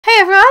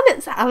everyone,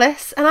 it's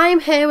Alice and I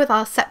am here with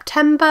our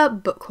September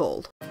book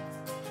haul.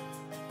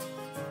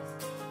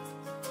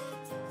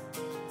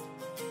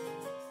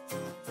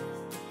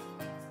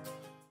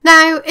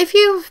 Now, if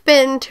you've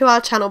been to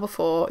our channel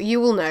before, you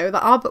will know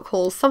that our book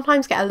hauls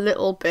sometimes get a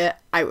little bit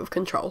out of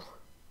control.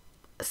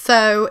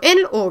 So in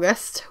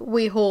August,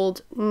 we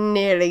hauled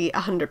nearly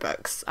 100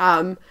 books,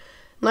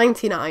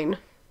 99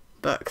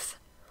 books.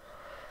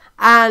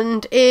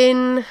 And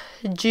in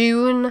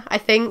June, I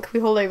think, we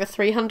hauled over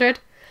 300.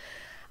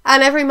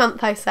 And every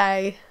month I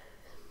say,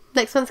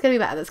 next month's going to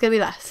be better, there's going to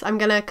be less. I'm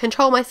going to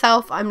control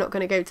myself, I'm not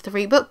going to go to the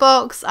free book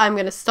box, I'm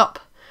going to stop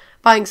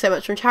buying so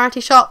much from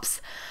charity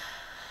shops.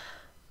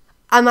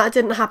 And that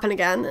didn't happen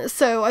again.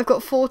 So I've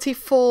got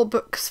 44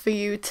 books for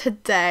you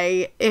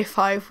today, if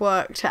I've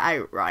worked it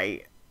out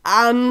right.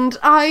 And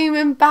I'm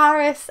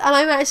embarrassed, and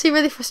I'm actually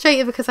really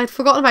frustrated because I'd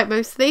forgotten about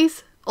most of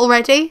these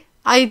already.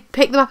 I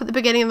picked them up at the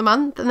beginning of the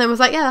month and then was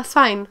like, yeah, that's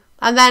fine.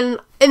 And then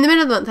in the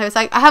middle of the month I was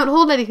like, I haven't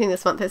hauled anything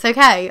this month, it's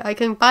okay. I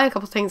can buy a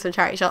couple of things from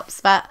charity shops,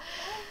 but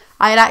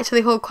I had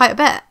actually hauled quite a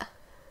bit.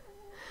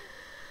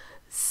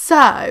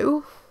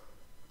 So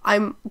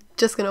I'm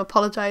just going to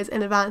apologise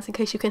in advance in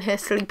case you can hear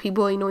sleepy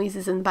boy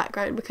noises in the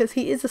background, because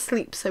he is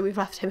asleep, so we've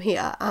left him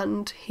here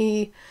and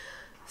he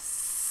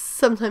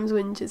sometimes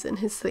whinges in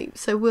his sleep,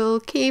 so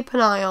we'll keep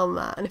an eye on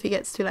that, and if he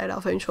gets too loud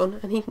I'll phone Sean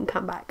and he can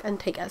come back and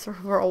take Ezra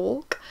for a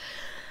walk.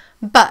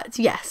 But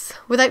yes,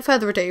 without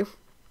further ado,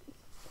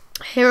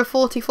 here are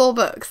 44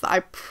 books that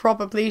I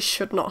probably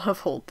should not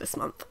have hauled this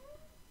month.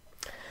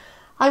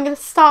 I'm going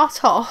to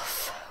start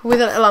off with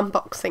a little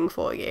unboxing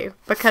for you,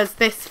 because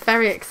this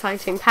very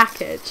exciting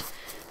package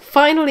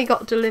finally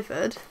got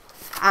delivered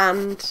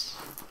and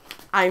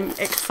I'm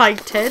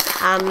excited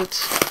and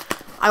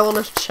I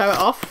want to show it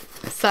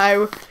off.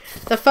 So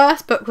the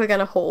first book we're going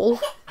to haul,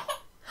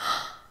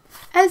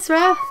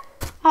 Ezra,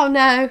 oh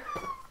no,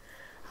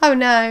 oh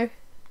no,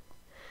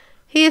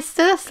 he is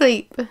still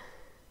asleep,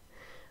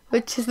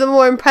 which is the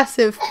more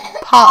impressive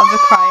part of the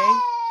crying.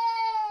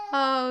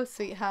 Oh,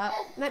 sweetheart,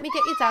 let me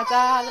get your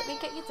dada, let me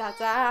get your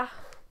dada.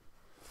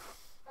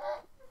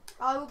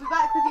 I will be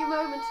back with you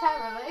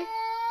momentarily.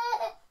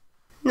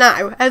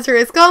 Now, Ezra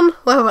is gone.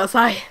 Where was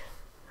I?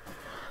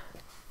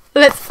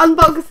 Let's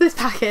unbox this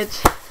package.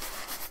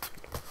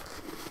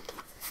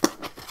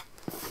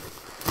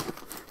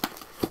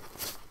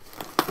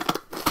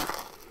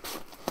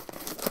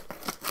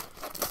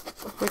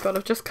 Oh my god,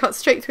 I've just cut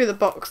straight through the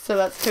box, so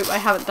let's hope I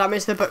haven't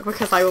damaged the book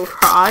because I will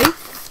cry.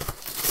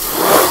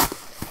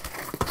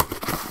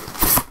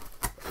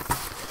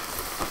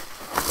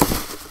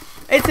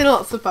 It's in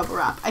lots of bubble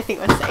wrap. I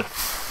think we're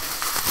safe.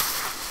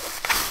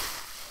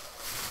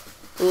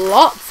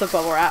 Lots of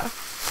bubble wrap.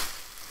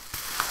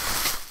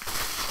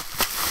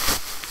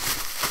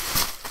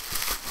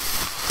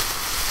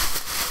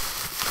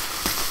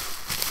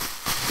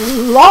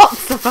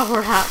 Lots of bubble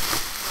wrap.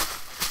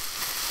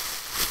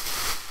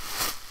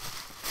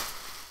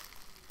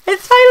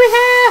 It's finally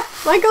here!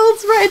 My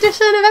Goldsboro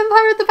edition of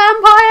Empire of the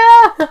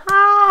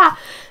Vampire!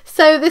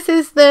 So this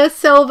is the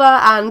silver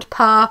and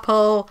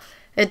purple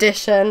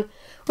edition,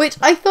 which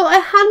I thought I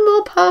had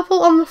more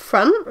purple on the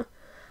front.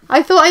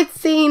 I thought I'd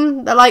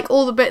seen that like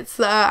all the bits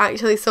that are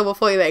actually silver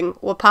foiling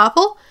were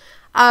purple.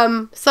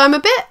 So I'm a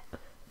bit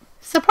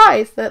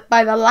surprised that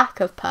by the lack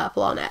of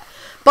purple on it.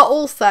 But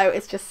also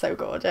it's just so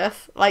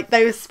gorgeous. Like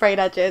those sprayed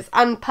edges,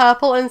 and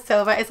purple and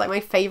silver is like my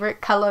favourite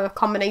colour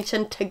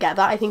combination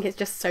together. I think it's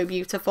just so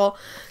beautiful.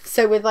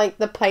 So with like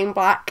the plain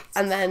black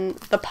and then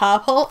the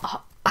purple,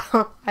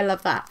 oh, I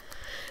love that.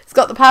 It's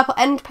got the purple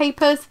end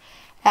papers.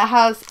 It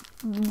has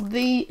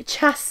the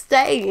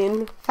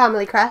Chastain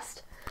family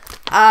crest.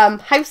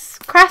 House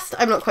crest,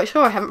 I'm not quite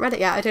sure, I haven't read it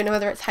yet. I don't know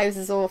whether it's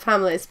houses or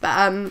families,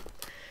 but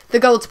the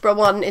Goldsboro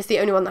one is the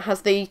only one that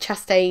has the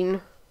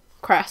Chastain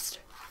crest.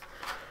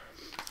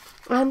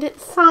 And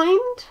it's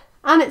signed,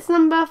 and it's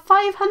number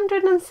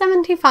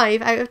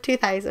 575 out of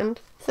 2000.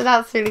 So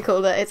that's really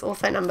cool that it's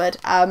also numbered.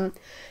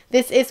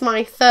 This is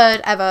my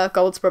third ever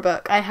Goldsboro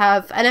book. I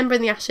have An Ember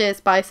in the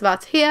Ashes by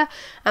Sabata here,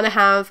 and I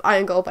have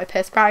Iron Gold by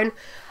Pierce Brown.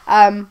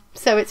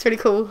 So it's really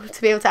cool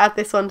to be able to add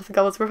this one to the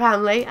Goldsboro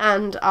family,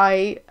 and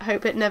I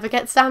hope it never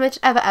gets damaged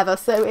ever.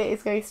 So it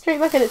is going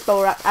straight back in its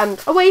bubble wrap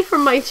and away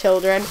from my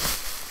children.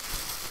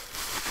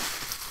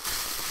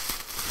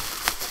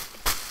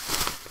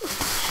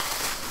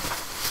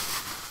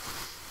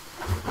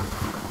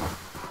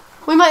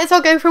 We might as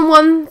well go from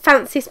one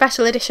fancy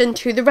special edition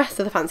to the rest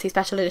of the fancy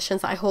special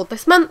editions that I hauled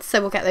this month, so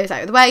we'll get those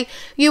out of the way.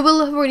 You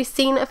will have already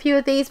seen a few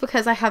of these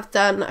because I have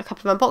done a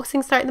couple of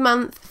unboxings throughout the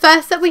month.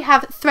 First up we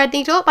have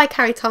Threadneedle by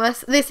Carrie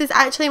Thomas. This is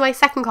actually my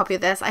second copy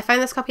of this. I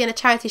found this copy in a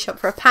charity shop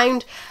for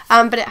 £1,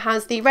 but it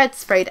has the red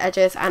sprayed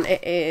edges and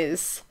it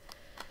is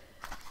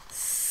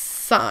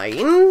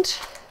signed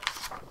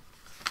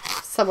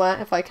somewhere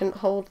if I can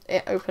hold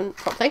it open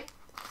properly.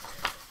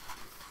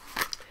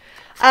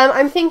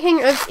 I'm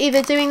thinking of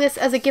either doing this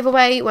as a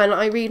giveaway when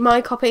I read my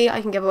copy.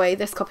 I can give away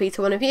this copy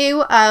to one of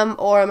you,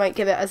 or I might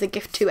give it as a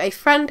gift to a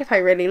friend if I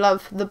really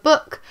love the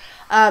book.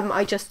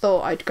 I just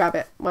thought I'd grab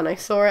it when I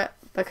saw it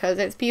because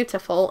it's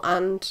beautiful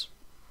and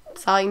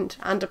signed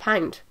and a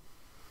 £1.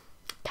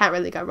 Can't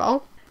really go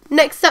wrong.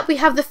 Next up we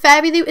have the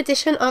Fairy Loot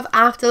edition of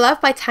After Love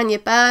by Tanya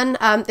Byrne.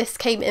 This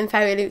came in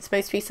Fairy Loot's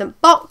most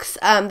recent box.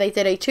 They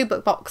did a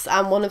 2-book box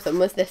and one of them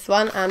was this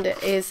one, and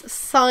it is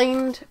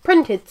signed,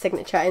 printed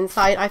signature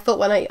inside. I thought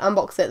when I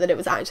unboxed it that it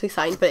was actually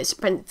signed, but it's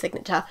printed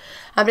signature.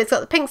 But it's got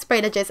the pink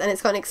sprayed edges and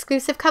it's got an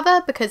exclusive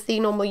cover because the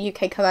normal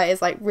UK cover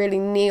is like really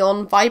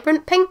neon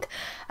vibrant pink,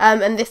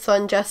 and this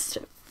one just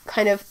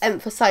kind of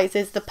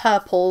emphasises the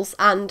purples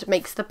and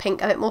makes the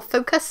pink a bit more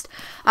focused.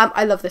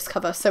 I love this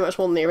cover so much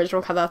more than the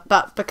original cover,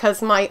 but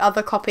because my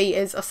other copy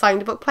is a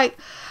signed book plate,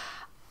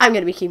 I'm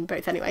going to be keeping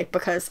both anyway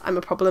because I'm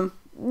a problem.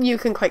 You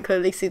can quite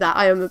clearly see that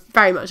I am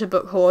very much a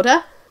book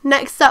hoarder.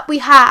 Next up we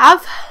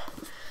have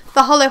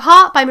The Hollow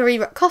Heart by Marie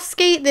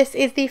Rutkowski. This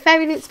is the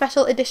Fairy Loot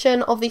special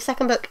edition of the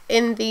second book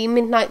in the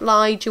Midnight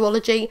Lie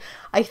duology.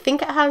 I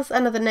think it has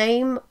another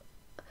name.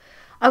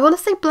 I want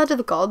to say Blood of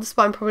the Gods,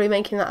 but I'm probably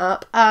making that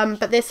up.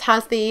 But this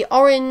has the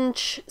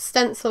orange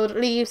stenciled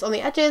leaves on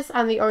the edges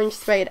and the orange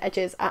sprayed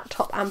edges at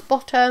top and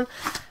bottom.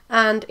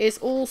 And is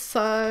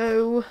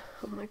also,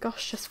 oh my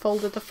gosh, just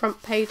folded the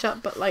front page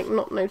up, but like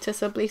not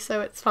noticeably,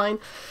 so it's fine.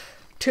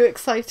 Too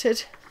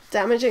excited,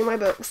 damaging my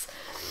books.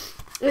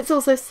 It's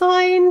also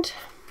signed.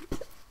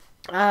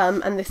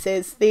 And this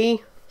is the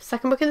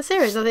second book in the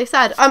series, as they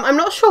said. I'm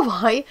not sure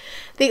why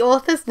the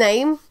author's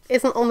name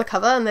isn't on the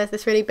cover and there's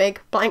this really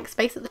big blank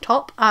space at the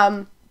top,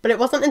 but it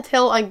wasn't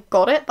until I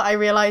got it that I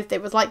realised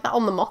it was like that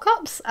on the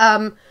mock-ups.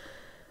 I'm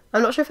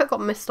not sure if it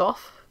got missed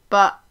off,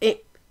 but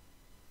it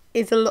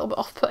is a little bit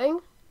off-putting.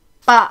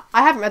 But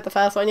I haven't read the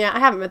first one yet, I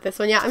haven't read this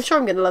one yet. I'm sure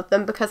I'm going to love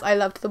them because I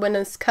loved The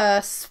Winner's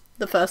Curse,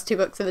 the first 2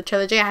 books of the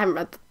trilogy. I haven't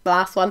read the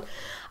last one,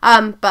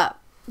 but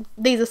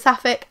these are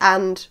sapphic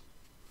and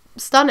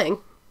stunning,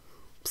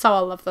 so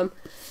I'll love them.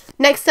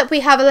 Next up we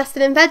have A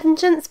Lesson in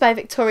Vengeance by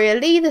Victoria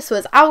Lee. This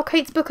was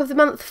Owlcrate's book of the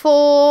month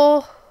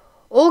for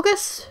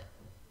August?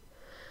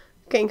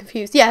 Getting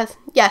confused. Yes,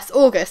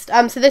 August.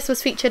 So this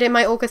was featured in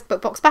my August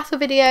book box battle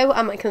video.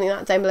 I can link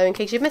that down below in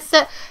case you've missed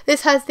it.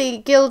 This has the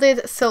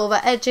gilded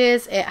silver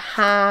edges. It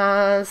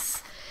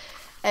has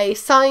a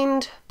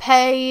signed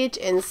page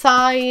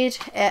inside.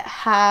 It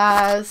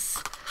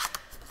has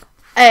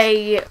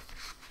a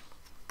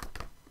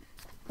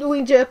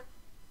Ouija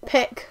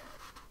pick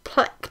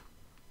plectrum.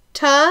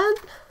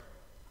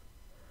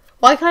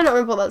 Why can I not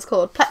remember what that's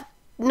called?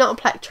 Not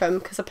a plectrum,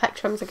 because a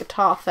plectrum's a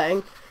guitar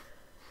thing.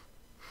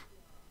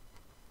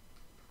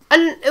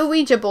 An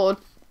Ouija board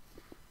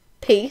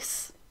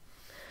piece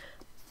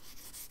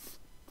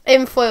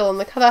in foil on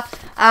the cover.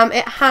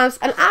 It has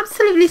an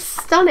absolutely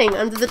stunning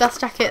under the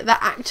dust jacket that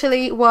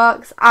actually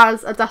works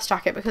as a dust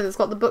jacket because it's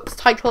got the book's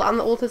title and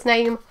the author's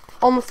name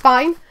on the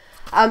spine.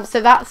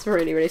 So that's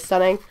really, really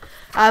stunning.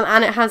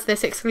 And it has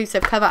this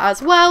exclusive cover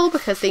as well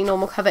because the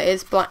normal cover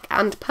is black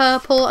and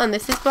purple and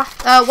this is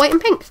white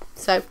and pink.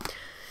 So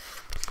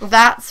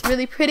that's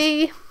really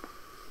pretty.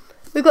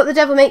 We've got The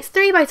Devil Makes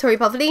 3 by Tori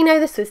Bovolino.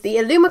 This was the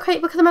Illumicrate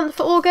book of the month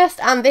for August,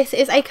 and this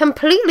is a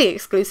completely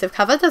exclusive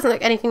cover. Doesn't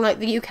look anything like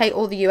the UK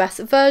or the US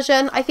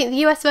version. I think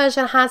the US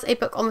version has a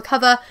book on the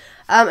cover,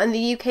 and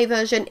the UK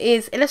version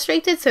is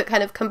illustrated, so it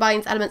kind of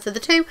combines elements of the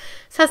two.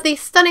 It has the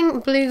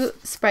stunning blue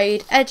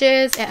sprayed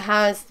edges. It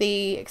has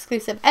the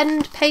exclusive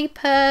end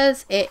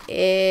papers. It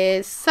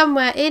is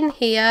somewhere in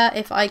here,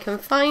 if I can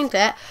find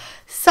it,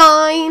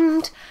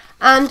 signed.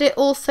 And it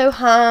also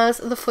has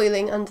the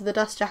foiling under the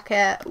dust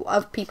jacket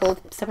of people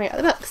stepping out of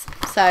the books.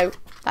 So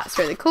that's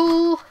really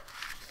cool.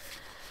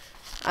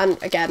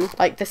 And again,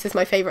 like, this is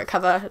my favourite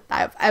cover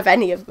of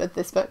any of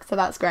this book, so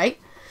that's great.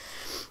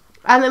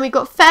 And then we've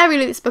got Fairy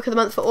Loot's book of the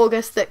month for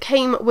August that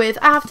came with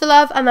After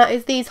Love, and that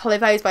is These Hollow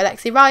Vows by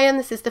Lexi Ryan.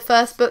 This is the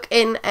first book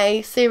in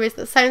a series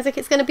that sounds like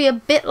it's going to be a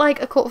bit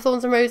like A Court of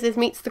Thorns and Roses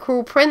meets The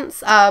Cruel Prince.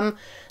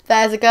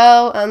 There's a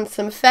girl and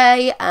some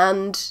fae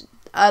and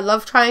a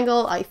love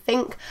triangle, I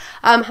think.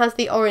 Has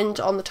the orange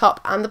on the top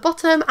and the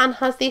bottom and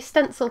has the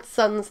stenciled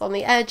suns on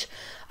the edge.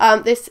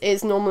 This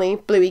is normally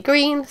bluey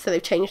green, so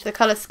they've changed the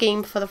colour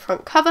scheme for the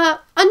front cover.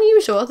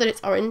 Unusual that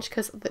it's orange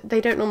because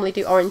they don't normally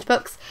do orange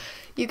books.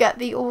 You get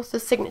the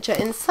author's signature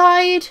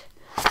inside.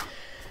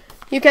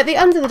 You get the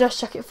under the dust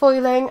jacket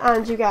foiling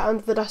and you get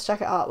under the dust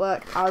jacket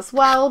artwork as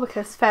well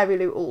because Fairy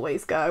Loot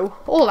always go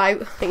all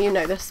out. I think you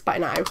know this by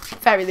now.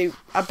 Fairy Loot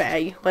are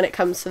bay when it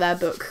comes to their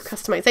book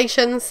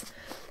customisations.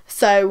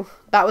 So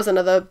that was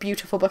another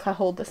beautiful book I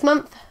hauled this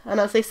month. And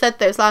as they said,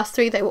 those last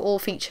 3, they were all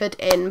featured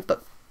in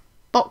Book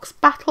Box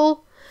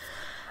Battle.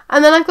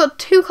 And then I've got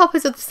 2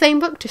 copies of the same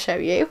book to show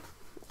you.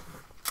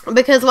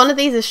 Because one of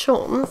these is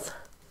Sean's.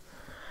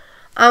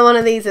 And one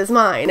of these is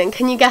mine. And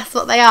can you guess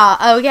what they are?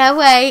 Oh yeah,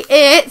 wait.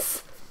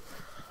 It's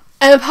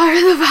Empire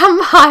of the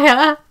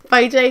Vampire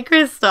by J.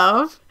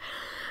 Christoph.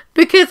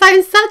 Because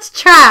I'm such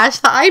trash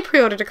that I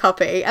pre-ordered a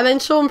copy. And then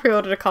Sean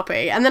pre-ordered a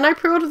copy. And then I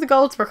pre-ordered the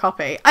Goldsboro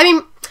copy. I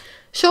mean,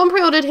 Sean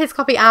pre-ordered his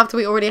copy after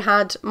we already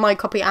had my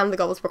copy and the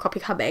Goldsboro copy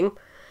coming.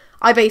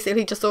 I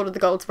basically just ordered the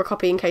Goldsboro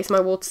copy in case my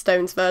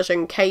Waterstones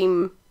version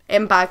came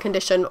in bad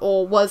condition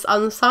or was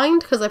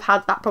unsigned, because I've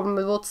had that problem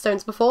with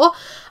Waterstones before,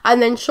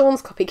 and then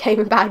Sean's copy came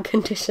in bad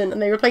condition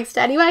and they replaced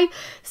it anyway,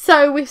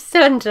 so we've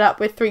still ended up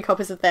with 3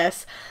 copies of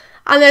this.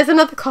 And there's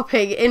another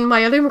copy in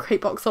my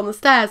Illumicrate box on the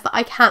stairs that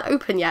I can't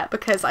open yet,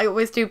 because I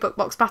always do book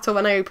box battle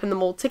when I open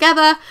them all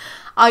together.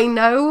 I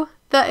know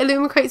that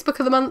Illumicrate's book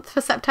of the month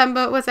for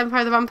September was Empire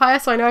of the Vampire,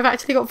 so I know I've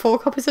actually got 4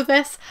 copies of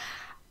this.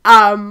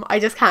 I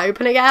just can't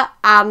open it yet,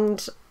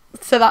 and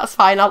so that's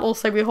fine. I'll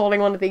also be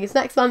hauling one of these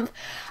next month.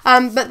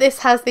 But this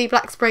has the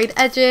black sprayed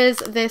edges.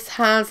 This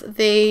has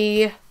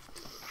the,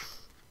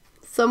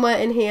 somewhere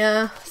in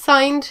here,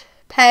 signed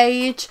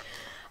page.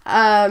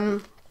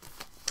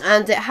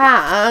 And it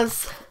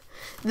has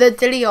the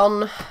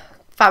Dillion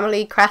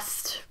family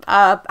crest,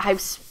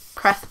 house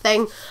crest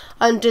thing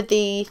under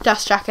the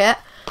dust jacket.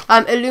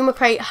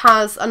 Illumicrate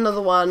has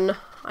another one.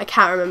 I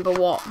can't remember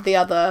what the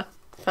other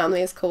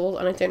family is called,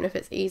 and I don't know if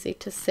it's easy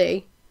to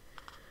see.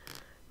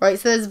 Right,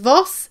 so there's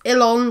Voss,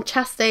 Ilon,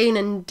 Chastain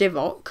and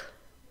Divok.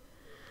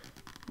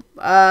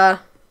 I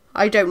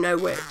don't know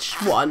which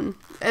one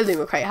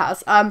Illumicrate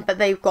has, but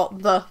they've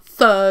got the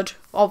 3rd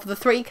of the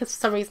 3, because for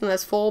some reason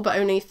there's 4, but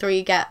only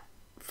 3 get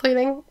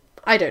foiling.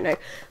 I don't know,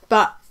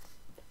 but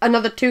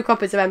another 2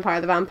 copies of Empire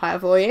of the Vampire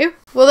for you.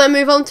 We'll then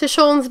move on to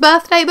Sean's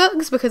birthday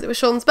books, because it was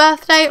Sean's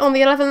birthday on the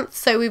 11th,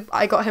 so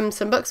I got him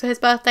some books for his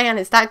birthday, and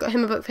his dad got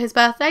him a book for his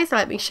birthday, so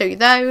let me show you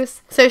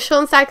those. So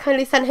Sean's dad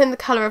kindly sent him The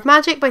Colour of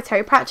Magic by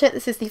Terry Pratchett.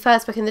 This is the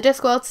first book in the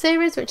Discworld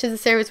series, which is a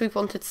series we've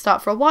wanted to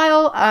start for a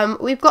while.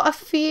 We've got a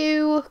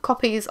few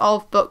copies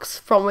of books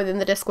from within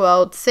the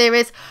Discworld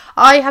series.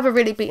 I have a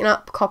really beaten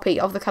up copy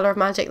of The Colour of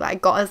Magic that I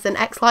got as an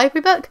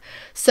ex-library book,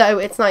 so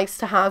it's nice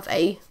to have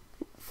a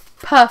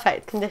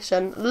perfect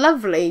condition,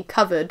 lovely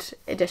covered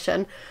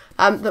edition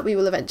that we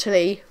will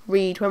eventually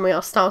read when we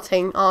are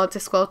starting our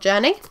Discworld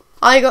journey.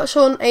 I got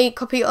Sean a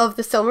copy of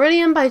The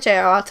Silmarillion by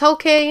J.R.R.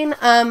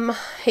 Tolkien.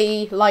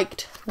 He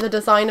liked the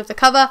design of the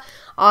cover.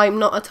 I'm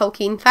not a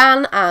Tolkien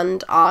fan,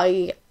 and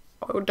I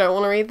don't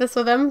want to read this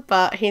with him,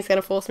 but he's going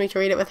to force me to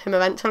read it with him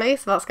eventually,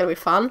 so that's going to be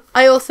fun.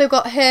 I also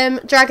got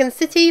him Dragon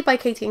City by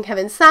Katie and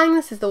Kevin Sang.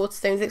 This is the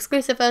Waterstones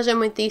exclusive version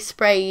with the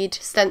sprayed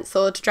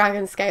stenciled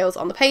dragon scales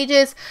on the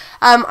pages.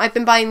 I've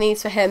been buying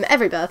these for him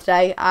every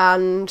birthday,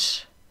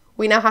 and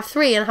we now have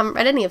 3 and haven't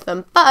read any of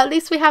them, but at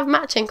least we have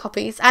matching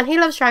copies, and he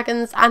loves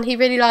dragons, and he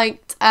really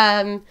liked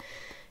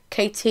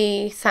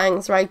Katie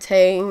Sang's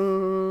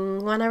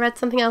writing when I read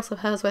something else of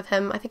hers with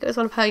him. I think it was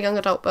one of her young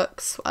adult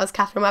books as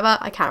Catherine Webber.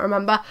 I can't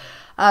remember.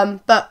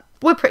 But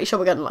we're pretty sure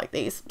we're going to like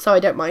these, so I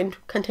don't mind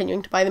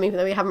continuing to buy them even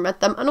though we haven't read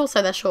them. And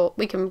also they're short.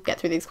 We can get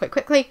through these quite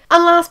quickly.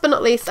 And last but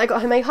not least, I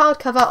got him a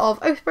hardcover of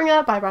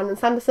Oathbringer by Brandon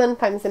Sanderson.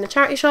 Found this in a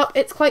charity shop.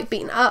 It's quite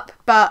beaten up,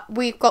 but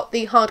we've got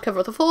the hardcover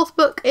of the 4th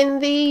book in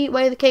the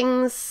Way of the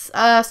King's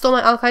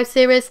Stormlight Archive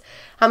series,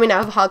 and we now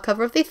have a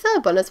hardcover of the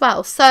 3rd one as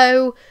well.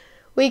 So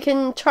we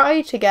can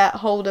try to get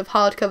hold of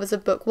hardcovers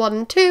of book 1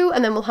 and 2,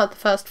 and then we'll have the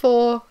first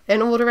 4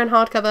 in order in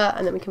hardcover,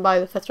 and then we can buy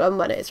the 5th one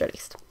when it is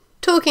released.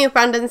 Talking of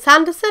Brandon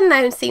Sanderson,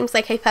 now seems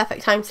like a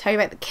perfect time to tell you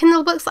about the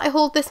Kindle books that I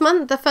hauled this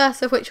month, the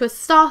first of which was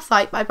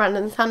Starsight by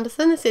Brandon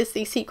Sanderson. This is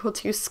the sequel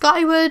to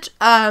Skyward.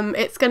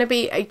 It's going to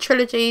be a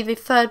trilogy. The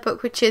 3rd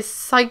book, which is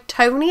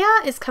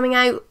Cytonia, is coming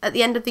out at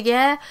the end of the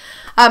year,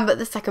 but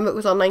the 2nd book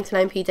was on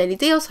 99p daily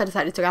deal, so I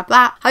decided to grab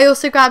that. I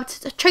also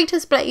grabbed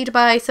Traitor's Blade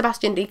by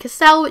Sebastian de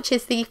Castell, which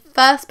is the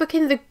first book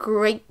in the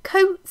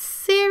Greatcoats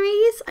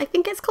series, I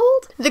think it's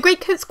called. The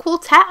Greatcoats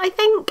Quartet, I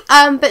think.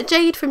 But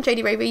Jade from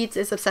JD Ray Reads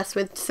is obsessed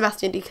with Sebastian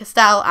de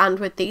Castell and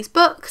with these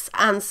books,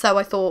 and so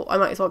I thought I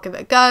might as well give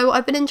it a go.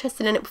 I've been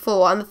interested in it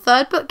before, and the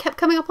 3rd book kept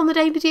coming up on the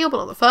daily deal, but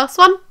not the first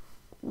one.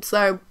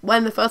 So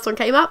when the first one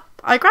came up,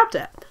 I grabbed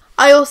it.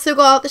 I also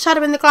got The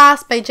Shadow in the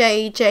Glass by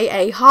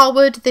J.J.A.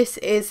 Harwood. This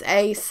is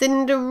a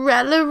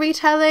Cinderella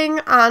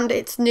retelling, and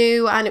it's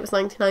new, and it was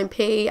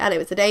 99p, and it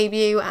was a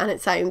debut, and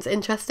it sounds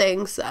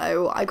interesting,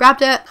 so I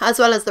grabbed it. As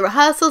well as The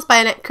Rehearsals by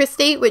Annette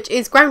Christie, which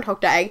is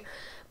Groundhog Day,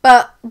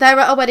 but they're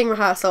at a wedding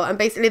rehearsal, and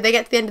basically they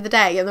get to the end of the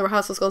day and the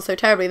rehearsal's gone so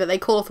terribly that they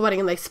call off the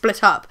wedding and they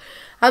split up.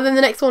 And then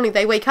the next morning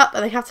they wake up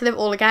and they have to live it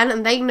all again,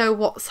 and they know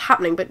what's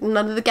happening, but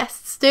none of the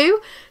guests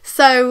do.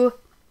 So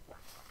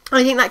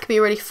I think that could be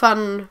a really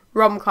fun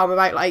rom-com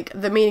about, like,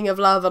 the meaning of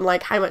love and,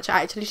 like, how much it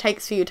actually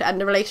takes for you to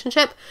end a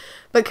relationship,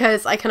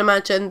 because I can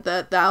imagine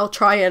that they'll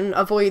try and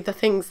avoid the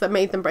things that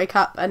made them break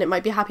up, and it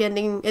might be a happy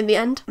ending in the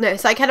end. No,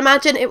 so I can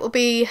imagine it will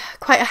be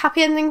quite a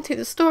happy ending to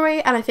the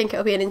story, and I think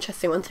it'll be an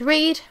interesting one to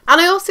read.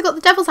 And I also got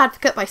The Devil's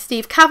Advocate by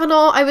Steve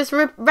Kavanagh. I was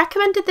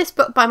recommended this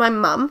book by my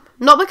mum,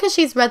 not because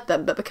she's read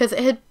them, but because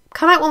it had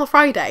come out on the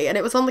Friday, and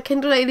it was on the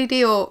Kindle Daily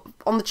Deal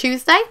on the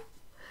Tuesday,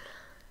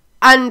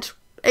 and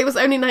it was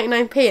only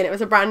 99p, and it was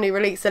a brand new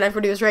release, and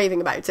everybody was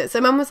raving about it. So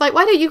Mum was like,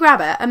 why don't you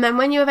grab it? And then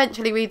when you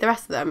eventually read the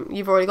rest of them,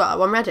 you've already got that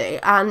one ready.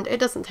 And it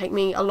doesn't take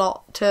me a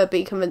lot to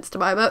be convinced to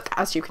buy a book,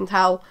 as you can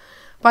tell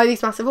by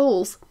these massive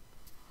hauls.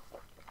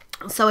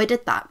 So I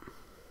did that.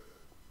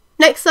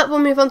 Next up, we'll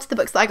move on to the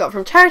books that I got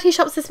from charity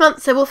shops this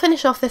month. So we'll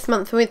finish off this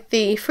month with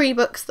the free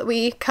books that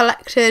we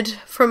collected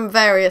from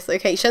various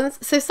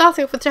locations. So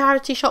starting off with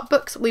charity shop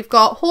books, we've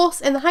got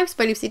Horse in the House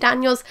by Lucy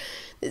Daniels.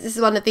 This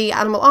is one of the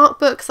animal art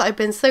books. I've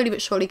been slowly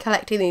but surely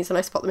collecting these and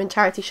I spot them in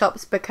charity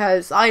shops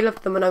because I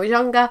loved them when I was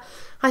younger.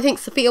 I think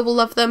Sophia will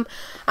love them.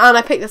 And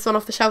I picked this one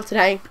off the shelf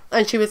today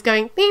and she was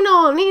going,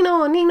 Nino,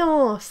 Nino,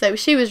 Nino. So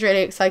she was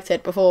really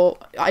excited before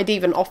I'd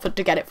even offered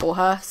to get it for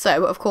her.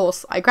 So of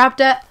course I grabbed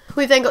it.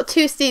 We've then got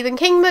 2 Stephen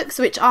King books,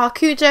 which are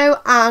Cujo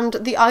and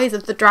The Eyes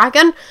of the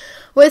Dragon.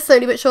 We're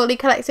slowly but surely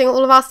collecting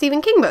all of our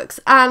Stephen King books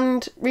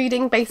and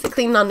reading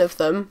basically none of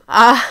them,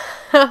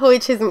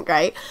 which isn't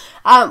great.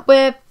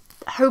 We're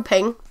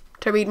hoping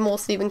to read more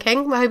Stephen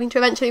King. We're hoping to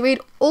eventually read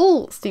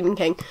all Stephen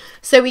King.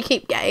 So we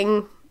keep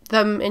getting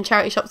them in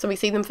charity shops and we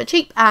see them for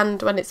cheap,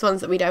 and when it's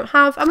ones that we don't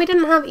have, and we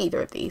didn't have either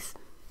of these.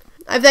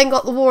 I've then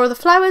got The War of the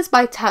Flowers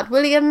by Tad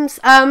Williams.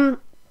 I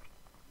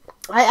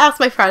asked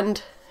my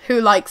friend who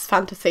likes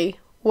fantasy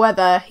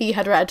whether he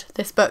had read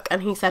this book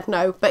and he said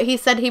no, but he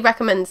said he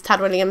recommends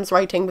Tad Williams'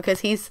 writing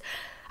because he's,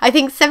 I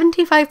think,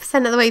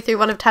 75% of the way through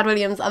one of Tad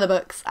Williams' other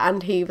books,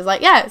 and he was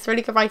like, yeah, it's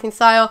really good writing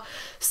style.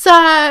 So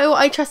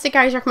I trusted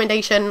Gary's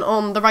recommendation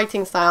on the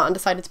writing style and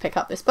decided to pick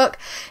up this book.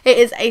 It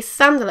is a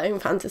standalone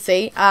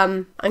fantasy,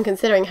 and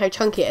considering how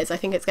chunky it is, I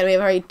think it's going to be a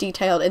very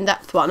detailed,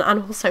 in-depth one,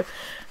 and also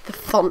the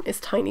font is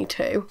tiny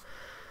too.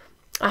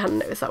 I hadn't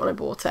noticed that when I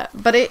bought it,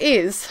 but it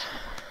is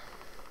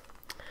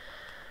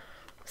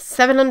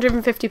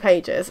 750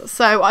 pages,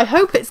 so I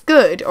hope it's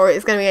good or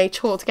it's going to be a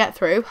chore to get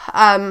through,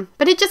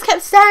 but it just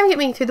kept staring at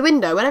me through the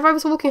window. Whenever I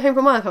was walking home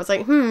from work I was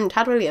like,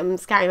 Tad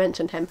Williams, Gary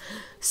mentioned him.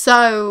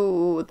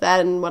 So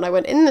then when I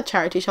went in the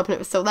charity shop and it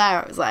was still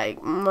there, I was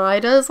like,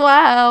 might as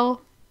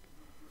well.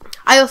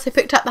 I also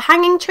picked up The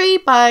Hanging Tree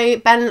by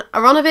Ben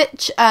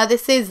Aronovich.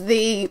 This is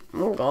the,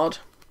 oh god,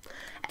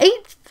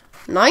 8th,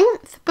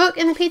 9th book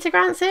in the Peter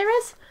Grant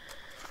series.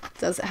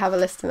 Does it have a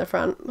list in the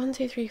front? 1,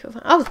 2, 3, 4,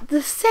 5. Oh, the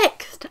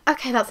 6th!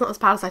 Okay, that's not as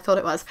bad as I thought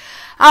it was.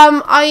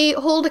 I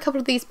hauled a couple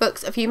of these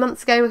books a few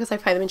months ago because I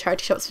found them in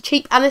charity shops for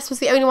cheap, and this was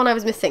the only one I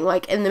was missing,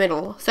 like, in the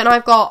middle. So now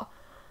I've got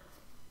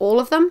all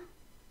of them.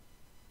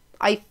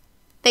 I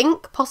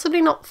think,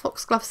 possibly not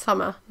Foxglove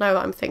Summer, now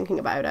that I'm thinking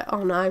about it.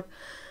 Oh no.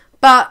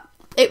 But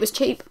it was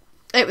cheap.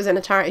 It was in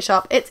a charity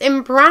shop. It's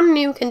in brand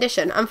new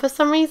condition, and for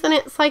some reason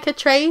it's like a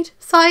trade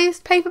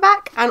sized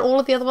paperback, and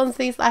all of the other ones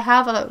these I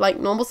have are like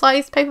normal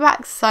sized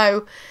paperbacks,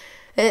 so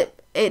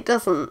it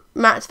doesn't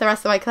match the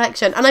rest of my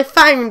collection. And I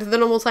found the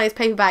normal sized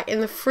paperback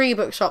in the free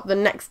bookshop the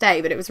next day,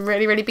 but it was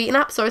really, really beaten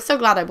up, so I was so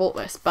glad I bought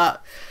this,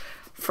 but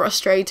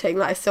frustrating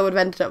that I still would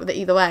have ended up with it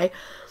either way.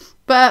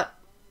 But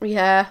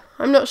yeah,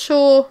 I'm not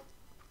sure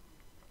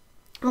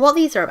what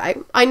these are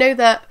about. I know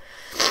that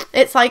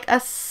it's like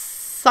a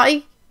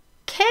psychic,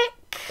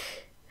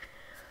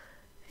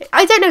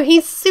 I don't know,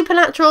 he's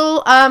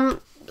supernatural,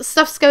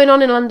 stuff's going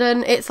on in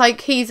London, it's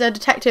like he's a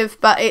detective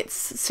but it's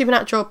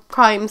supernatural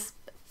crimes.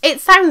 It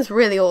sounds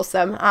really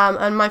awesome,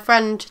 and my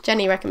friend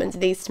Jenny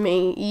recommended these to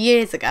me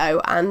years ago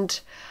and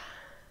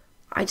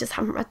I just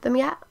haven't read them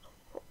yet,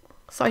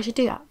 so I should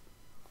do that.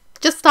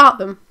 Just start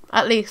them,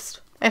 at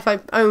least, if I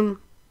own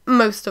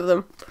most of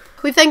them.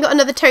 We've then got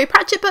another Terry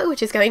Pratchett book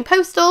which is going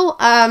postal.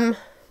 As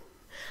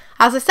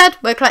I said,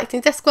 we're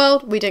collecting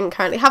Discworld, we didn't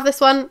currently have this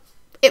one,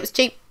 it was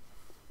cheap.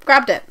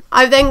 Grabbed it.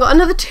 I've then got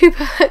another 2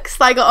 books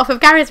that I got off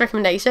of Gary's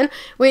recommendation,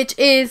 which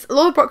is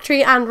Lord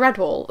Brocktree and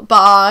Redwall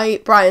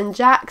by Brian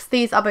Jacks.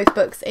 These are both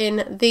books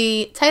in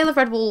the Tale of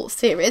Redwall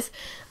series,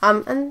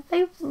 and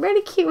they're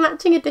really cute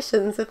matching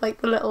editions with like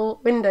the little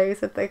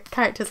windows with the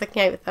characters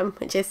looking out with them,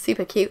 which is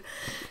super cute.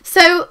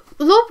 So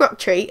Lord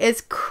Brocktree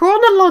is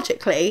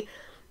chronologically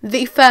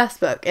the first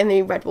book in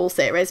the Redwall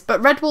series,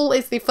 but Redwall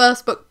is the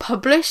first book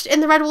published in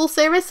the Redwall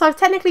series, so I've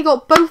technically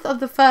got both of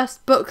the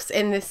first books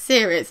in this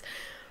series.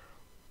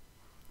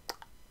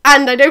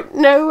 And I don't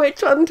know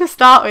which one to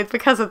start with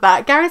because of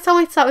that. Gary's told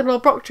me to start with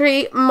Lord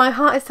Brocktree. My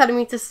heart is telling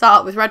me to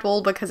start with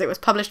Redwall because it was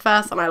published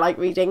first and I like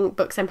reading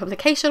books in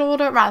publication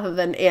order rather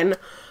than in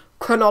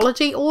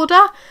chronology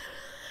order.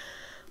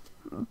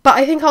 But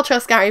I think I'll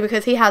trust Gary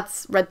because he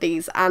has read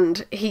these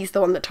and he's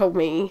the one that told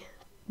me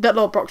that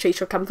Lord Brocktree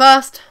should come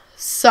first.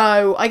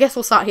 So I guess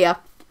we'll start here.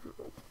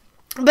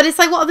 But it's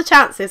like, what are the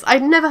chances?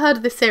 I'd never heard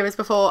of this series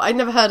before. I'd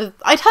heard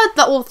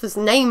the author's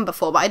name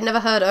before, but I'd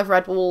never heard of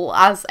Redwall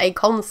as a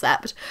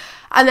concept.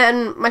 And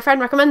then my friend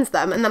recommends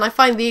them, and then I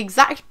find the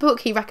exact book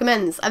he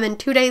recommends, and then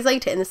 2 days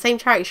later in the same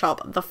charity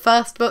shop, the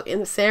first book in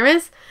the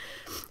series.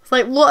 It's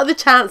like, what are the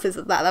chances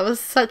of that? That was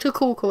such a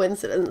cool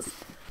coincidence.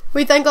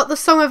 We then got The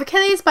Song of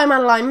Achilles by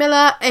Madeline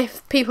Miller.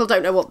 If people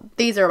don't know what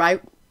these are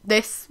about,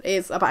 this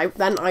is about,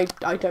 then I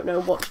don't know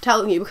what to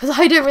tell you because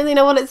I don't really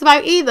know what it's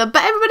about either,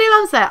 but everybody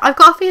loves it. I've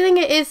got a feeling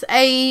it is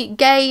a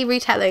gay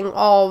retelling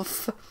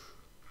of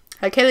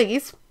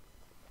Achilles'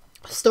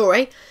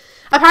 story.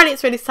 Apparently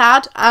it's really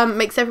sad,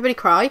 makes everybody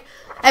cry.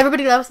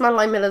 Everybody loves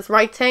Madeline Miller's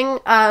writing,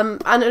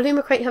 and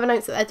Illuma Crate have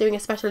announced that they're doing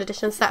a special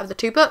edition set of the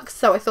 2 books,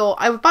 so I thought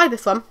I would buy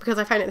this one because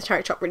I found it in the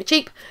charity shop really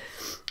cheap.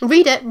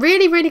 Read it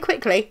really, really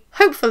quickly,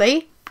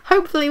 hopefully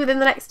hopefully within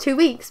the next 2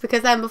 weeks,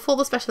 because then before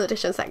the special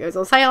edition set goes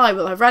on sale, I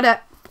will have read it.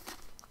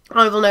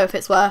 I will know if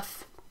it's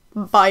worth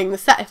buying the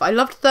set if I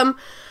loved them,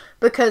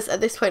 because at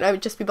this point I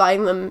would just be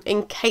buying them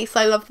in case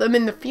I love them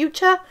in the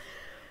future,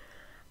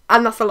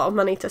 and that's a lot of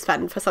money to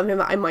spend for something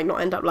that I might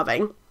not end up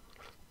loving.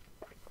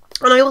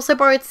 And I also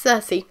borrowed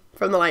Circe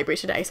from the library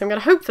today, so I'm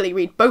going to hopefully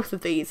read both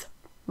of these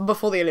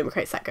before the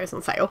Illumicrate set goes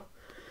on sale.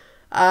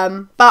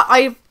 But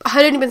I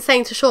had only been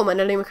saying to Sean when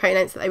Illumicrate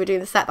announced that they were doing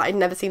the set that I'd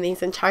never seen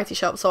these in charity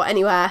shops or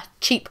anywhere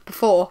cheap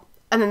before,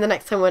 and then the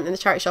next time I went in the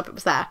charity shop it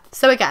was there.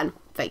 So again,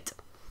 fate.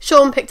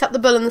 Sean picked up The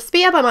Bull and the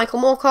Spear by Michael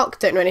Moorcock.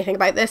 Don't know anything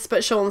about this,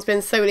 but Sean's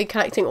been slowly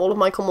collecting all of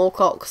Michael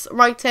Moorcock's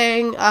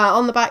writing.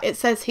 On the back it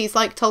says he's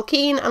like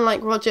Tolkien and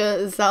like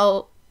Roger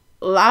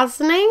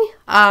Zelazny.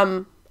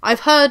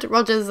 I've heard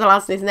Roger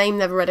Zelazny's name,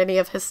 never read any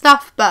of his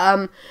stuff,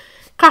 but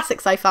classic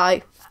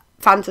sci-fi,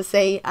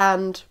 fantasy,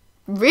 and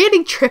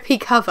really trippy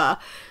cover.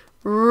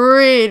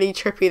 Really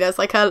trippy. There's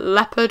like a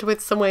leopard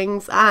with some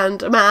wings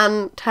and a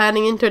man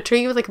turning into a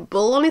tree with like a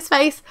bull on his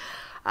face.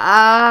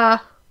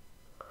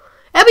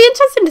 It'll be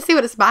interesting to see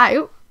what it's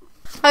about.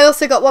 I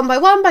also got One by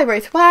One by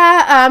Ruth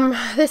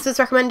Ware. This was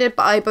recommended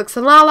by Books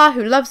and Lala,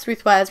 who loves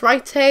Ruth Ware's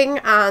writing,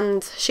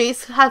 and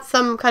she's had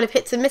some kind of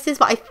hits and misses,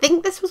 but I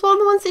think this was one of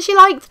the ones that she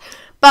liked.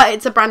 But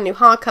it's a brand new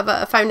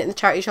hardcover. I found it in the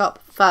charity shop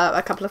for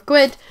a couple of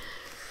quid,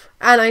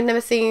 and I'd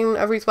never seen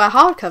a Ruth Ware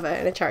hardcover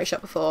in a charity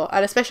shop before,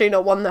 and especially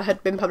not one that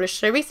had been published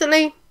so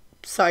recently,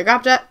 so I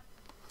grabbed it.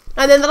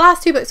 And then the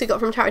last two books we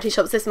got from charity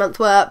shops this month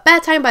were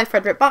Beartown by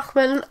Frederick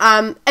Bachman.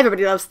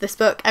 Everybody loves this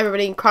book.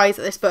 Everybody cries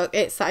at this book.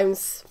 It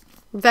sounds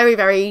very,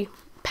 very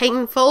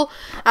painful.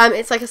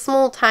 It's like a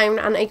small town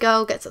and a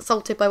girl gets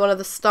assaulted by one of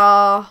the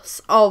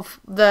stars of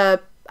the,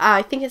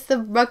 I think it's the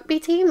rugby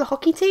team, the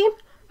hockey team.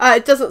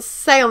 It doesn't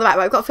say on the back,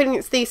 but I've got a feeling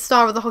it's the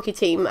star of the hockey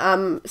team,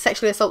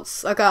 sexually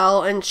assaults a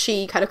girl, and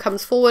she kind of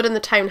comes forward and the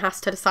town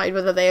has to decide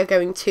whether they are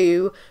going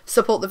to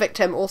support the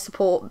victim or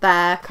support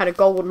their kind of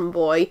golden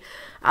boy.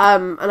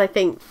 And I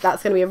think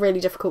that's going to be a really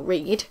difficult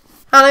read.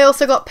 And I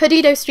also got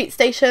Perdido Street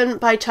Station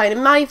by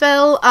China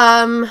Mayville.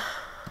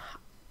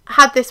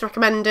 Had this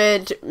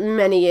recommended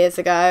many years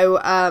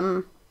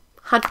ago.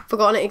 Had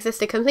forgotten it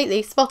existed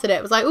completely, spotted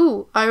it, was like,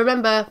 ooh, I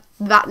remember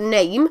that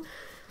name.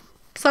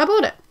 So I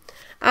bought it.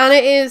 And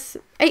it is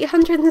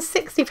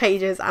 860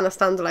 pages and a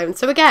standalone.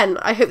 So again,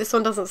 I hope this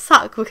one doesn't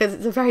suck because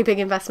it's a very big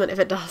investment if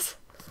it does.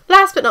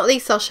 Last but not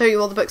least, I'll show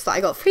you all the books that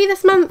I got free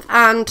this month.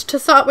 And to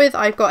start with,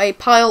 I've got a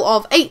pile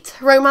of 8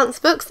 romance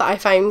books that I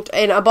found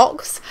in a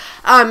box.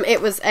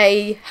 It was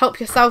a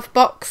help yourself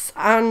box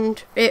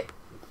and it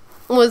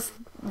was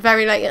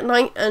very late at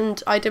night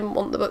and I didn't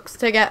want the books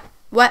to get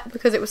wet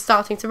because it was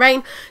starting to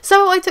rain.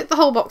 So I took the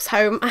whole box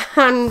home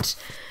and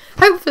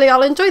hopefully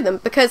I'll enjoy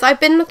them because I've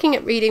been looking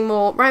at reading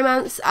more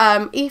romance.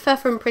 Aoife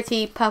from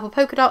Pretty Purple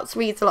Polka Dots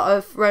reads a lot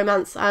of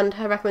romance and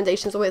her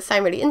recommendations always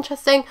sound really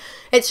interesting.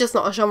 It's just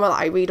not a genre that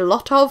I read a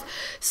lot of.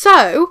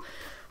 So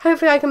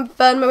hopefully I can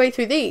burn my way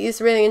through these,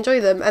 really enjoy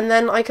them, and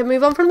then I can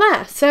move on from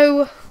there.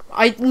 So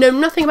I know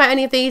nothing about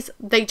any of these.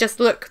 They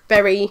just look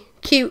very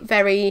cute,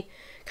 very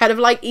kind of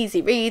like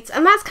easy reads,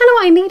 and that's kind of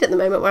what I need at the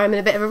moment where I'm in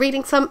a bit of a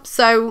reading slump.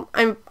 So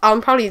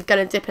I'm probably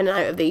going to dip in and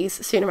out of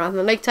these sooner rather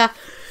than later.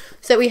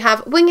 So we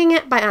have Winging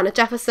It by Anna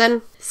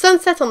Jefferson,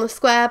 Sunset on the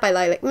Square by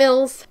Lilac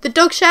Mills, The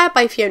Dog Share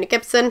by Fiona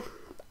Gibson.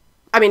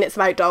 I mean, it's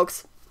about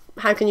dogs.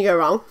 How can you go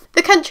wrong?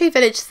 The Country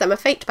Village Summer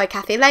Fate by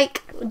Kathy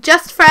Lake,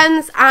 Just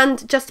Friends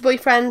and Just a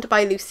Boyfriend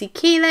by Lucy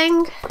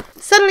Keeling,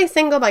 Suddenly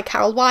Single by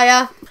Carol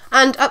Wire,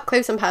 and Up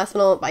Close and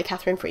Personal by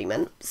Catherine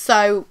Freeman.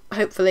 So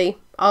hopefully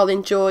I'll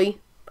enjoy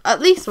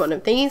at least one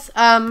of these,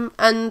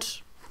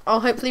 and I'll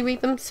hopefully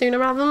read them sooner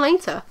rather than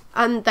later.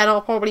 And then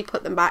I'll probably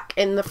put them back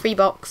in the free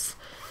box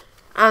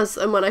as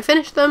and when I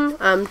finish them,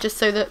 just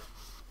so that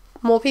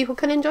more people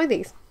can enjoy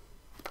these.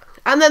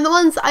 And then the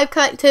ones that I've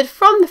collected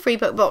from the free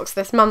book box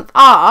this month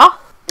are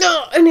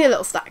only a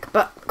little stack,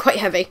 but quite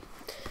heavy.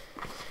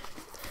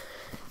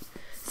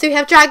 So we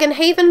have Dragon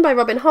Haven by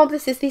Robin Hobb.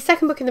 This is the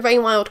second book in the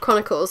Rainwild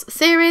Chronicles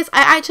series.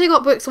 I actually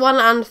got books 1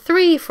 and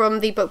 3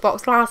 from the book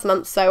box last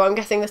month, so I'm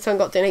guessing this one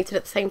got donated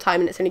at the same time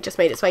and it's only just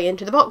made its way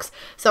into the box.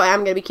 So I am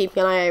going to be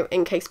keeping an eye out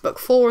in case book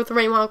 4 of the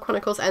Rainwild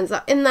Chronicles ends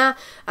up in there.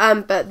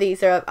 But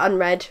these are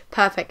unread,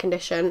 perfect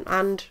condition,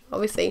 and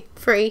obviously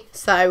free,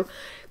 so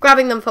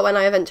grabbing them for when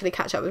I eventually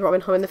catch up with Robin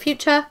Hobb in the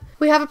future.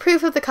 We have A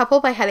Proof of the Couple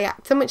by Helly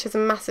Acton, which is a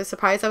massive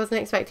surprise. I wasn't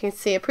expecting to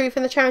see a proof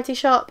in the charity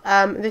shop.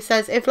 This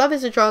says, if love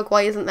is a drug,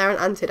 why isn't there an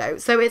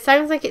antidote? So it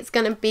sounds like it's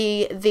going to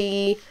be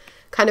the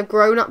kind of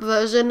grown-up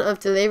version of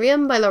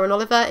Delirium by Lauren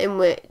Oliver, in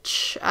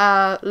which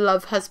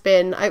love has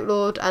been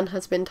outlawed and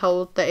has been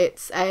told that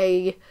it's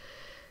a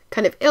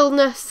kind of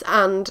illness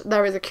and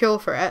there is a cure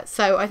for it.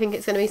 So I think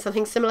it's going to be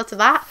something similar to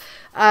that.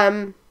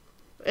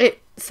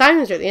 It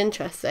sounds really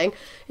interesting.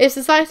 If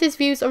society's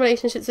views on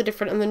relationships are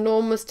different and the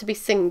norm was to be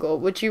single,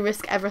 would you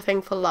risk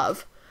everything for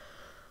love?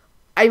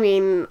 I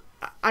mean,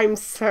 I'm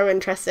so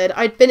interested.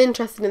 I'd been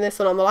interested in this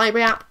one on the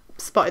library app,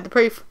 spotted the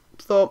proof,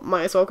 thought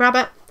might as well grab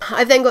it.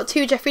 I've then got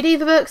 2 Jeffrey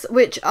Deaver books,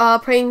 which are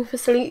Praying for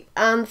Sleep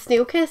and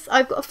Steel Kiss.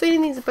 I've got a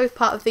feeling these are both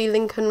part of the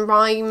Lincoln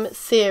Rhyme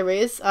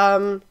series.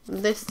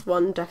 This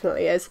one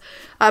definitely is.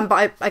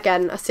 But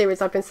again, a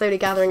series I've been slowly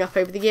gathering up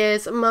over the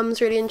years.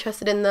 Mum's really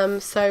interested in them,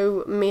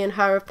 so me and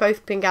her have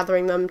both been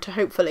gathering them to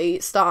hopefully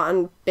start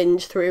and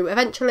binge through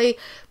eventually,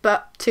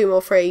 but 2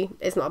 more free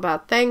is not a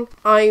bad thing.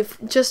 I've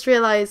just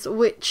realised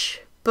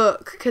which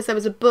book, because there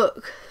was a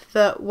book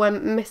that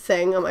went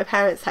missing at my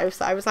parents' house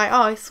that I was like,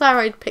 oh, I swear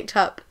I'd picked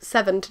up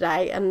 7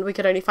 today and we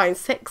could only find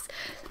 6,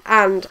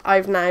 and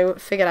I've now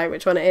figured out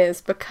which one it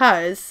is,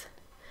 because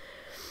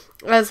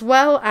as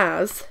well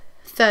as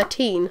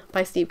 13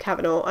 by Steve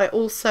Cavanaugh, I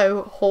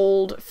also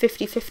hauled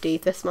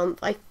 50/50 this month,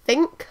 I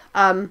think.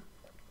 I'm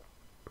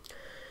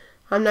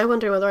now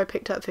wondering whether I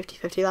picked up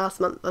 50/50 last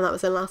month and that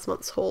was in last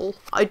month's haul.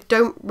 I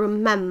don't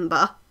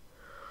remember.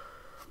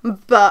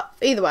 But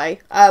either way,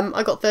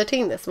 I got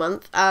 13 this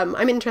month.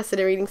 I'm interested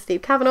in reading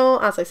Steve Cavanaugh.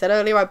 As I said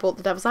earlier, I bought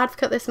The Devil's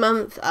Advocate this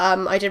month.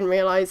 I didn't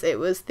realise it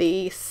was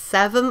the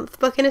 7th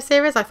book in a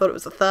series. I thought it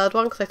was the 3rd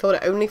one because I thought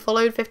it only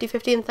followed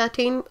 50/50 and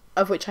 13,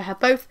 of which I have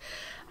both.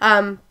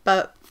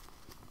 But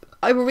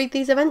I will read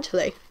these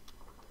eventually.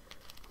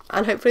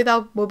 And hopefully they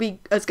will be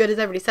as good as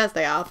everybody says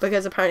they are,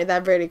 because apparently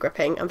they're really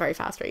gripping and very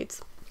fast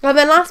reads. And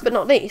then last but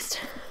not least,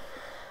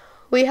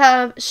 we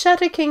have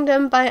Shadow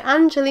Kingdom by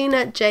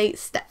Angelina J.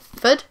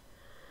 Steffort.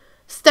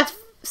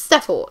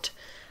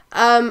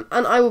 And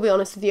I will be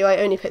honest with you, I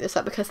only picked this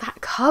up because that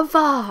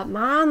cover,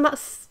 man,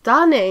 that's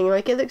stunning.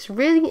 Like, it looks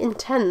really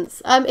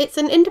intense. It's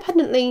an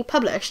independently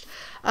published,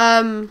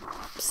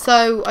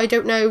 so I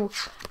don't know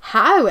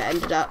how it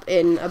ended up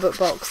in a book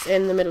box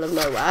in the middle of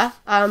nowhere.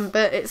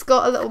 But it's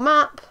got a little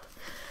map,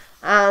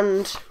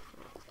 and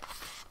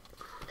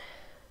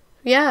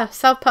yeah,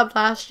 self-pub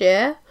last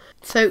year.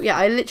 So yeah,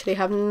 I literally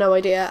have no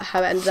idea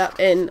how it ended up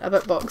in a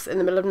book box in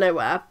the middle of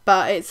nowhere.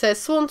 But it says,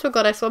 sworn to a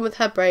goddess, one with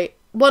her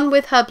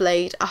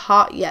blade, a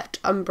heart yet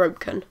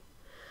unbroken.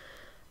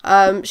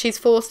 She's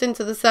forced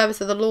into the service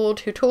of the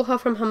Lord who tore her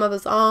from her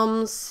mother's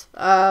arms.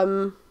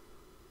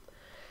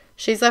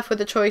 She's left with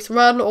the choice,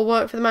 run or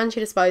work for the man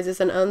she despises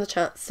and earn the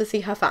chance to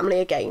see her family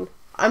again.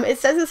 It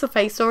says it's a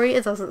fae story.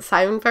 It doesn't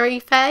sound very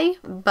fae,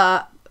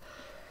 but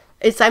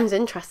it sounds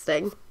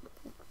interesting.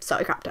 So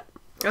I grabbed it.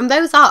 And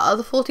those are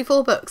the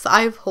 44 books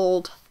I've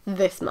hauled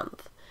this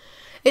month.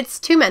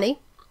 It's too many.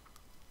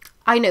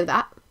 I know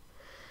that.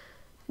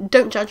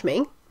 Don't judge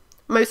me.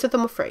 Most of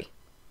them are free.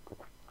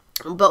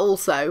 But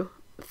also,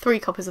 3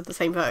 copies of the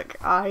same book.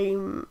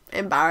 I'm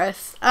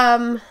embarrassed.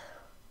 Will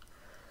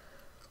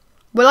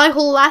I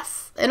haul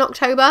less in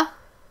October?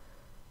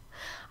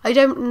 I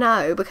don't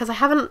know, because I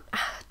haven't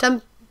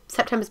done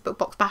September's book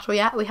box battle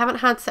yet. We haven't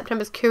had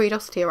September's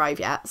Curiosity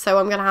arrive yet. So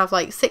I'm going to have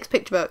like 6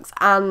 picture books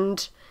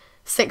and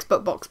 6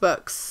 book box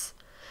books.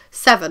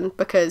 7,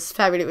 because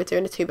Fairy was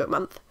doing a 2 book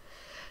month.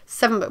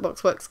 7 book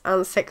box books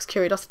and 6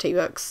 Curiosity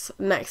books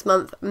next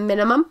month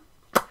minimum.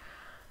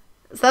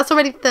 So that's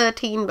already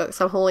 13 books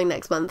I'm hauling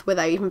next month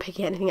without even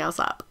picking anything else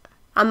up.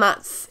 And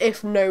that's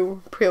if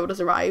no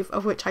pre-orders arrive,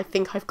 of which I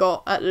think I've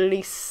got at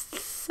least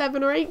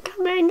 7 or 8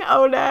 coming.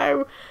 Oh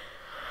no.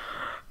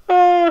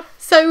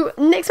 So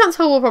next month's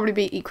haul will probably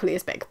be equally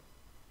as big.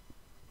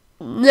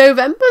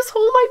 November's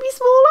haul might be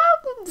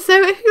smaller.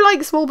 So if you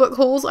like small book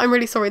hauls, I'm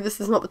really sorry this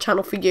is not the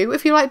channel for you.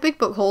 If you like big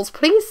book hauls,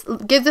 please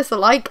give this a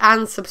like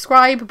and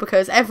subscribe,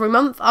 because every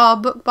month our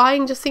book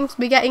buying just seems to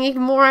be getting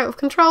even more out of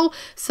control,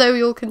 so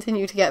you'll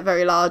continue to get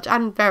very large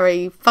and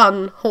very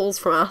fun hauls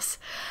from us.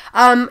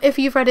 If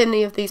you've read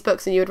any of these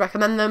books and you would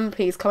recommend them,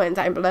 please comment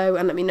down below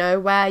and let me know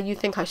where you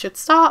think I should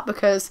start,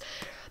 because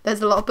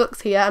there's a lot of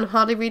books here and I'm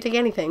hardly reading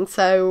anything,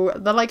 so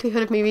the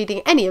likelihood of me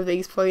reading any of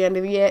these before the end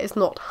of the year is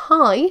not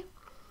high.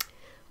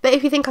 But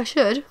if you think I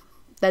should,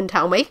 then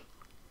tell me.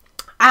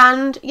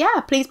 And yeah,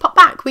 please pop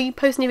back. We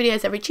post new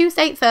videos every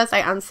Tuesday,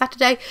 Thursday and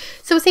Saturday.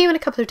 So we'll see you in a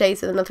couple of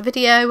days with another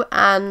video,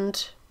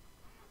 and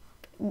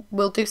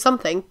we'll do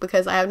something,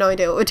 because I have no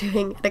idea what we're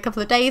doing in a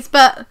couple of days.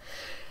 But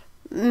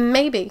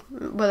maybe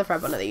we'll have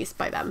read one of these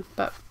by then,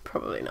 but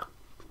probably not.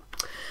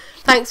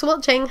 Thanks for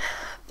watching.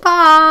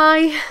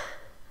 Bye.